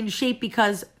myself in shape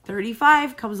because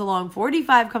 35 comes along,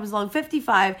 45 comes along,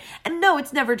 55. And no,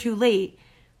 it's never too late.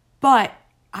 But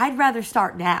I'd rather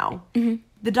start now. Mm-hmm.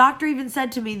 The doctor even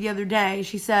said to me the other day,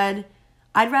 she said,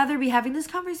 I'd rather be having this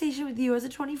conversation with you as a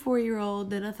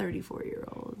 24-year-old than a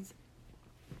 34-year-old.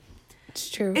 It's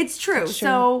true. It's true.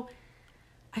 So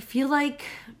I feel like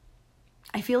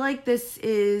this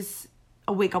is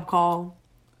a wake-up call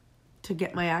to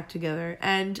get my act together.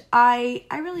 And I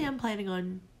really am planning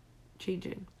on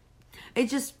changing. It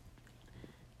just...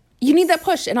 You need that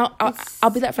push, and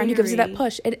I'll be that friend who gives you that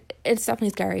push. It's definitely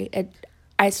scary.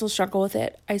 I still struggle with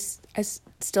it. I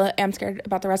still am scared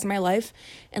about the rest of my life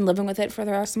and living with it for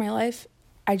the rest of my life.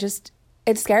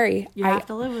 It's scary. You have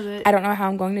to live with it. I don't know how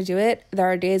I'm going to do it. There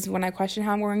are days when I question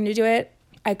how I'm going to do it.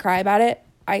 I cry about it.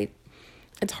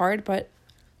 It's hard, but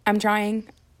I'm trying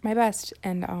my best.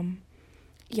 And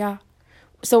yeah.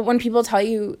 So when people tell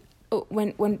you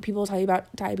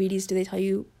about diabetes, do they tell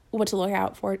you what to look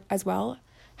out for as well?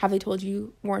 Have they told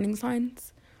you warning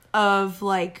signs? Of,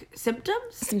 like,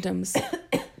 symptoms? Symptoms.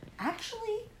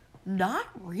 Actually, not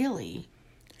really.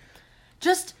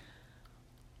 Just,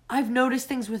 I've noticed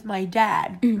things with my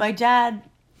dad. Mm. My dad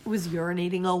was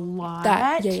urinating a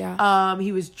lot.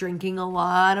 He was drinking a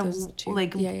lot of,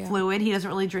 fluid. He doesn't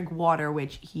really drink water,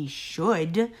 which he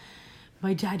should.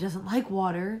 my dad doesn't like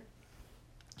water.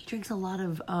 He drinks a lot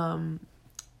of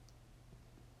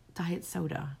diet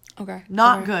soda. Okay.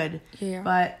 Not good. Yeah.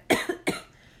 But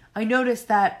I noticed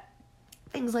that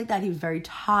things like that, he was very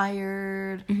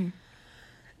tired.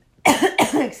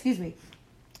 Excuse me.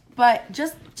 But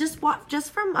just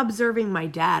from observing my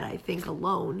dad, I think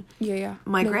alone. Yeah.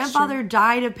 My grandfather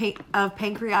died of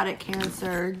pancreatic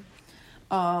cancer.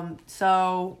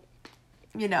 So,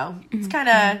 you know, it's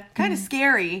kind of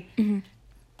scary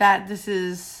that this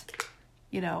is,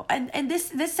 you know, and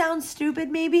this sounds stupid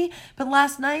maybe, but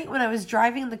last night when I was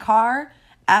driving in the car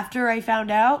after I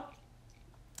found out,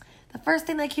 the first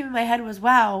thing that came in my head was,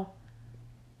 wow,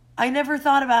 I never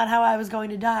thought about how I was going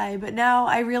to die, but now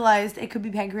I realized it could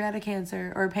be pancreatic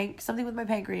cancer or something with my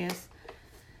pancreas.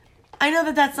 I know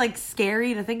that that's like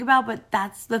scary to think about, but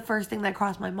that's the first thing that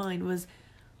crossed my mind was,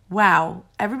 wow,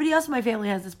 everybody else in my family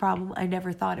has this problem. I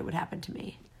never thought it would happen to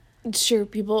me. It's true.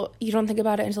 You don't think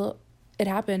about it until it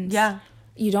happens. Yeah.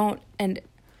 You don't, and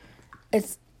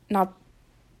it's not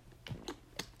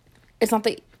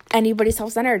that anybody's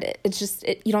self-centered. It's just,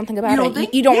 you don't think about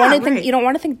it. You don't want to think, you don't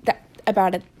want to think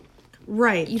about it.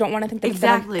 Right. You don't want to think that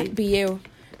exactly. It's going to be you.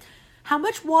 How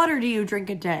much water do you drink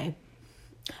a day?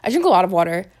 I drink a lot of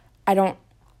water. I don't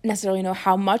necessarily know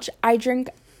how much I drink.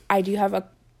 I do have a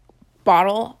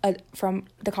bottle from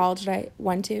the college that I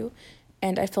went to,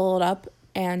 and I fill it up,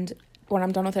 and when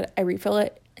I'm done with it, I refill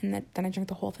it, and then I drink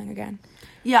the whole thing again.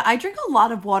 Yeah, I drink a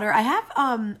lot of water. I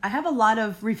have a lot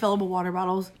of refillable water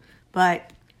bottles,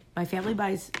 but my family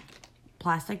buys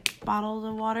plastic bottles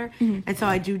of water, and so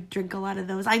I do drink a lot of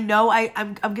those. I know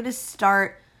I'm gonna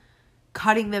start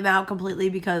cutting them out completely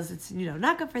because it's, you know,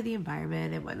 not good for the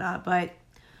environment and whatnot. But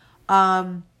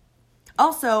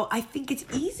also I think it's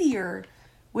easier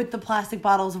with the plastic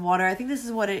bottles of water. I think this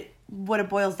is what it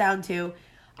boils down to.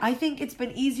 I think it's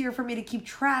been easier for me to keep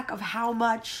track of how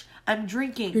much I'm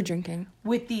drinking. You're drinking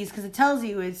with these because it tells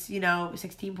you it's, you know,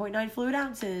 16.9 fluid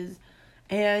ounces.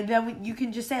 And then you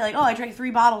can just say, like, oh, I drank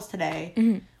 3 bottles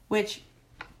today, which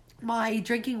my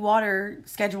drinking water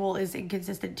schedule is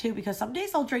inconsistent, too, because some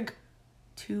days I'll drink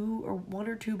 1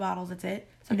 or 2 bottles, that's it.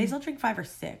 Some days I'll drink 5 or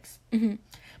 6.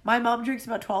 My mom drinks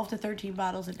about 12 to 13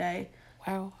 bottles a day.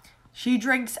 Wow. She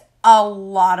drinks a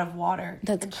lot of water.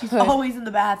 That's and good. She's always in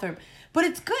the bathroom. But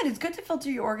it's good. It's good to filter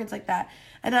your organs like that.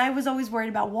 And I was always worried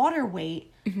about water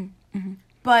weight.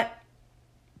 But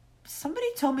somebody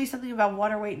told me something about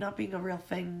water weight not being a real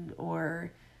thing,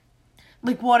 or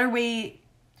like water weight.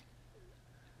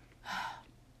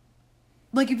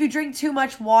 Like if you drink too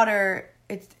much water,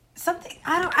 it's something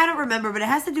I don't remember, but it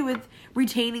has to do with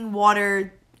retaining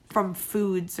water from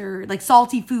foods or like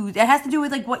salty foods. It has to do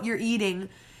with like what you're eating.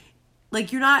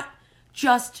 Like you're not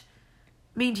just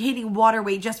maintaining water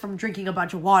weight just from drinking a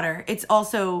bunch of water. It's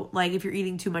also like if you're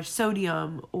eating too much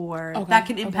sodium or that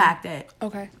can impact it.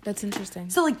 Okay, that's interesting.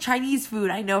 So like Chinese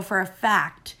food, I know for a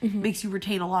fact makes you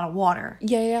retain a lot of water.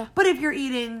 Yeah. But if you're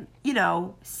eating, you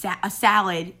know, a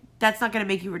salad, that's not going to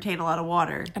make you retain a lot of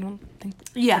water. I don't think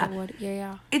that it would.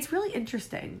 Yeah. It's really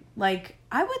interesting. Like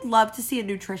I would love to see a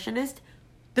nutritionist.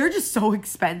 They're just so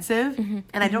expensive,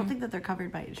 and I don't think that they're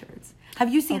covered by insurance.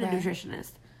 Have you seen a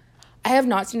nutritionist? I have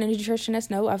not seen a nutritionist.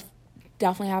 No, I've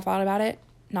definitely have thought about it.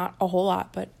 Not a whole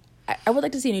lot, but I would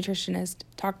like to see a nutritionist,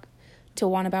 talk to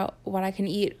one about what I can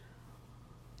eat.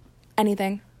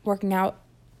 Anything, working out,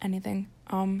 anything.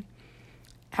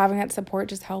 Having that support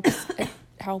just helps. It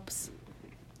helps.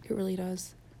 It really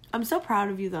does. I'm so proud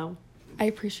of you, though. I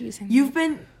appreciate you saying You've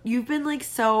been like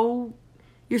so.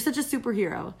 You're such a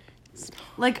superhero.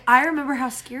 Like I remember how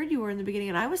scared you were in the beginning,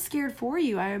 and I was scared for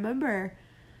you. I remember,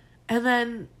 and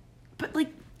then. But,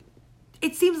 like,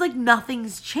 it seems like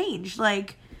nothing's changed.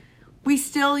 Like, we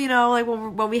still, you know, like,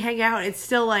 when we hang out, it's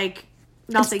still, like,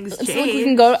 nothing's changed. Like we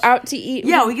can go out to eat.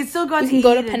 Yeah, we can still go out to eat. We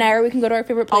can go to Panera. We can go to our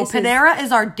favorite places. Oh, Panera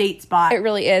is our date spot. It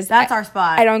really is. That's our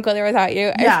spot. I don't go there without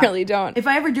you. Yeah. I really don't. If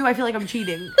I ever do, I feel like I'm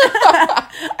cheating.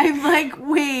 I'm like,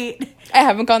 wait. I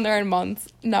haven't gone there in months.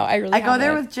 No, I really haven't. I go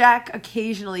there with Jack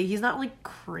occasionally. He's not, like,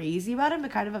 crazy about it.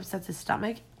 It kind of upsets his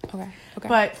stomach. Okay.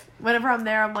 But whenever I'm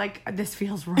there, I'm like, this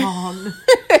feels wrong.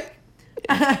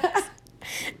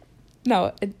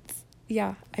 No,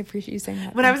 I appreciate you saying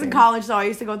that. When I was in college, though, I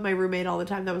used to go with my roommate all the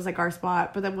time. That was like our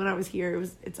spot. But then when I was here,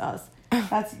 it's us.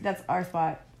 That's our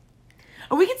spot.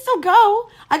 And we can still go.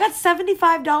 I got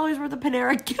 $75 worth of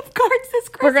Panera gift cards this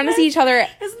Christmas. We're gonna see each other.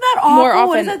 Isn't that awful? More often.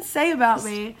 What does that say about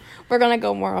me? We're gonna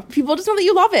go more often. People just know that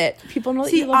you love it. People know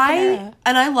that you love Panera.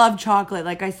 And I love chocolate.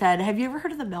 Like I said, have you ever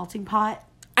heard of the melting pot?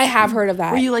 I have heard of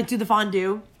that. Where you like do the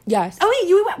fondue? Yes. Oh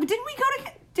wait, did we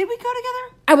go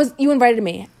together? You invited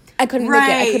me. I couldn't make it.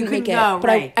 I couldn't make it. Go, but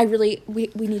right. I really, we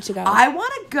need to go. I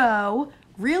want to go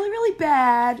really, really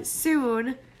bad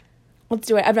soon. Let's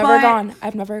do it. I've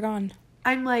never gone.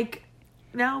 I'm like,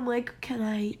 now I'm like, can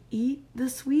I eat the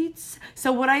sweets?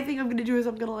 So what I think I'm going to do is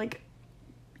I'm going to like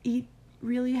eat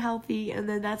really healthy, and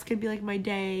then that's going to be like my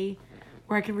day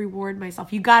where I can reward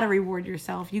myself. You got to reward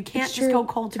yourself. You can't just go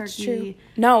cold turkey.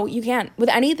 No, you can't. With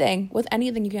anything,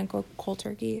 you can't go cold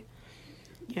turkey.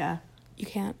 Yeah. You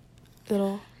can't.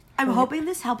 I'm hoping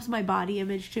this helps my body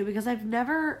image too, because I've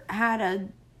never had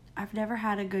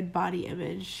a good body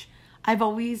image. I've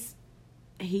always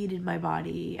hated my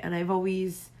body, and I've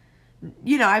always,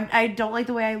 I don't like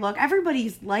the way I look.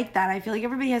 Everybody's like that. I feel like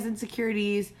everybody has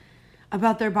insecurities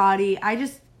about their body. I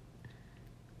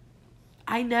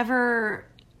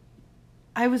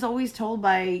was always told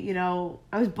by,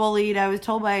 I was bullied. I was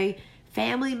told by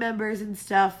family members and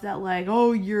stuff that like,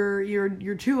 oh,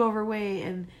 you're too overweight.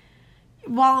 And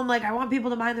while I'm like, I want people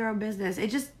to mind their own business, it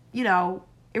just,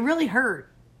 it really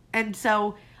hurt. And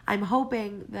so I'm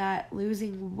hoping that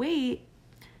losing weight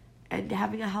and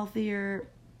having a healthier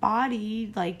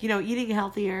body, like, eating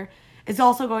healthier, is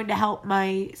also going to help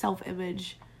my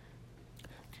self-image.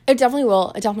 It definitely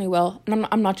will. And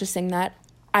I'm not just saying that.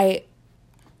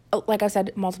 Like I've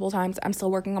said multiple times, I'm still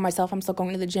working on myself. I'm still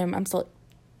going to the gym. I'm still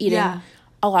eating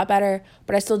a lot better.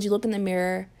 But I still do look in the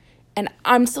mirror. And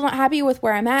I'm still not happy with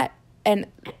where I'm at. And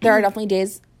there are definitely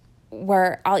days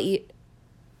where I'll eat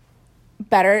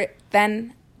better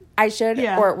than I should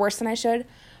or worse than I should.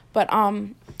 But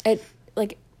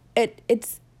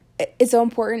it's so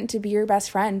important to be your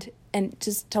best friend and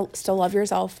just to still love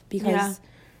yourself, because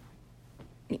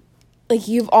like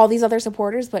you have all these other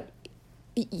supporters, but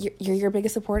you're your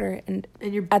biggest supporter, and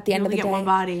you're at the end of the day, one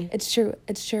body. It's true.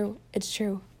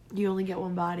 You only get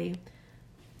one body.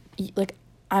 Like,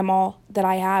 I'm all that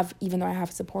I have, even though I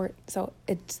have support. So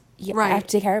it's I have to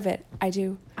take care of it. I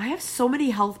do. I have so many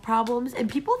health problems, and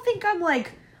people think I'm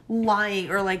like lying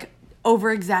or like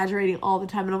over exaggerating all the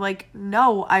time, and I'm like,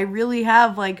 no, I really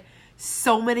have like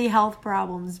so many health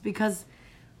problems, because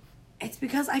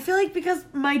I feel like because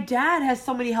my dad has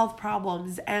so many health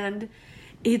problems, and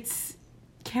it's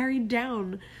carried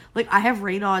down. Like, I have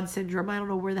Raynaud syndrome. I don't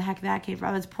know where the heck that came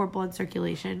from. It's poor blood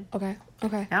circulation. Okay.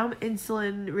 Now I'm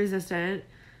insulin resistant.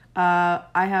 I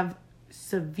have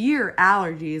severe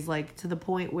allergies, like to the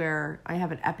point where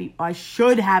I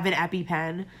should have an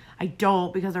EpiPen. I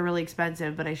don't, because they're really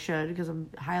expensive, but I should, because I'm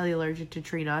highly allergic to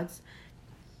tree nuts.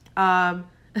 I'm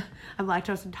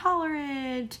lactose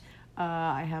intolerant.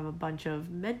 I have a bunch of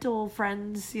mental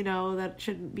friends, that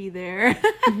shouldn't be there.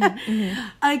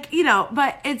 Like,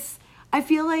 but I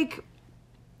feel like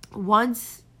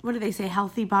once, what do they say?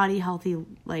 Healthy body, healthy,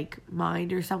 like,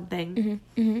 mind or something.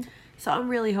 So I'm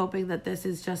really hoping that this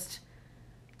is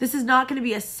not going to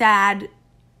be a sad,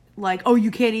 like, oh, you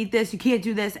can't eat this, you can't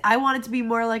do this. I want it to be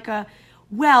more like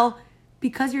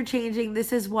because you're changing,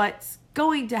 this is what's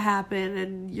going to happen,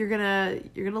 and you're gonna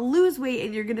lose weight,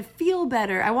 and you're gonna feel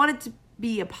better. I want it to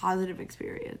be a positive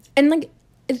experience. And like,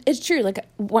 it's true. Like,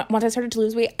 once I started to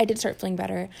lose weight, I did start feeling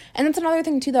better. And that's another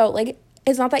thing too, though. Like,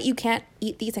 it's not that you can't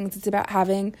eat these things. It's about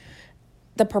having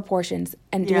the proportions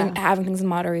and having things in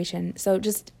moderation. So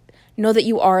just know that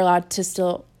you are allowed to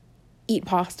still eat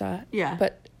pasta. Yeah.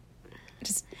 But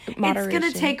just moderation.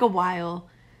 It's gonna take a while.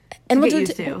 And we'll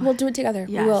do it together.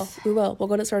 Yes. We will. We'll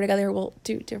go to the store together. We'll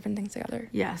do different things together.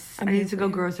 Yes. I need to go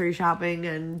grocery shopping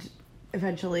and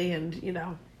eventually, and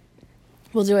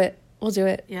we'll do it.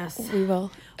 Yes. We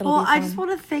will. Well, I just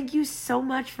want to thank you so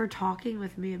much for talking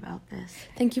with me about this.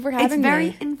 Thank you for having me. It's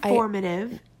very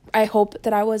informative. I hope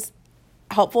that I was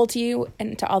helpful to you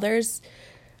and to others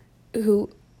who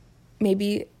may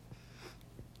be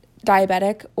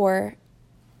diabetic or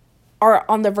are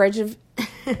on the verge of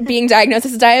being diagnosed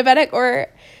as diabetic, or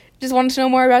just wanted to know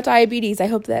more about diabetes. I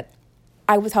hope that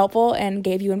I was helpful and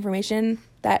gave you information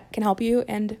that can help you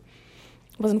and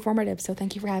was informative. So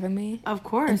thank you for having me. Of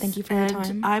course. And thank you for your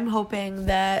time. I'm hoping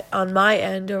that on my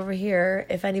end over here,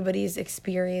 if anybody's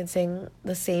experiencing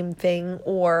the same thing,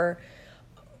 or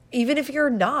even if you're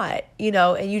not,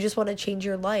 and you just want to change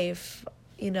your life,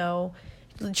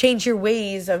 change your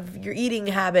ways of your eating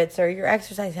habits or your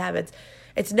exercise habits,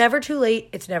 it's never too late.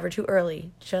 It's never too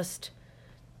early. Just,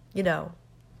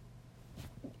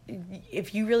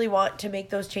 if you really want to make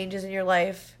those changes in your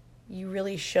life, you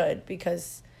really should,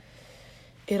 because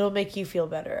it'll make you feel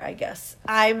better, I guess.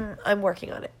 I'm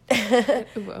working on it.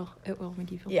 It will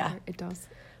make you feel better. It does.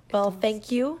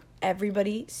 Thank you,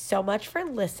 everybody, so much for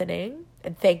listening.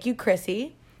 And thank you,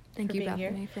 Chrissy. Thank you,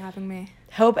 Bethany, for having me.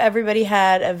 Hope everybody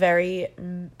had a very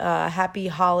happy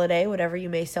holiday, whatever you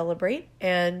may celebrate.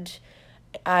 And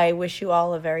I wish you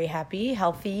all a very happy,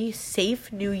 healthy,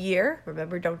 safe new year.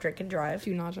 Remember, don't drink and drive.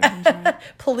 Do not drink and drive.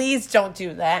 Please don't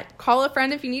do that. Call a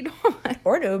friend if you need one.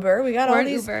 Or an Uber. We got Or all an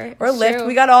these. Uber. Or It's Lyft. true.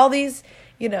 We got all these,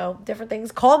 different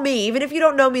things. Call me. Even if you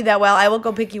don't know me that well, I will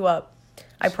go pick you up.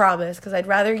 I promise. Because I'd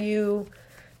rather you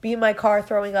be in my car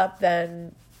throwing up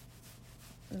than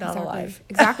not alive.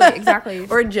 Exactly.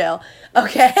 Or in jail.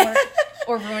 Okay.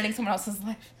 or ruining someone else's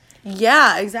life.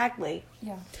 Yeah, exactly.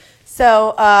 Yeah.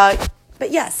 So,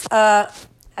 but yes,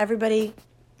 everybody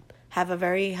have a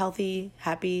very healthy,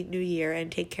 happy new year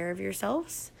and take care of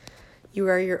yourselves. You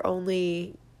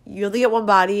only get one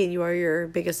body and you are your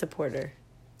biggest supporter.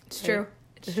 It's true.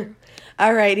 It's true.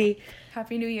 Alrighty.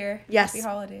 Happy New Year. Yes. Happy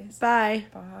holidays. Bye.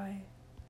 Bye.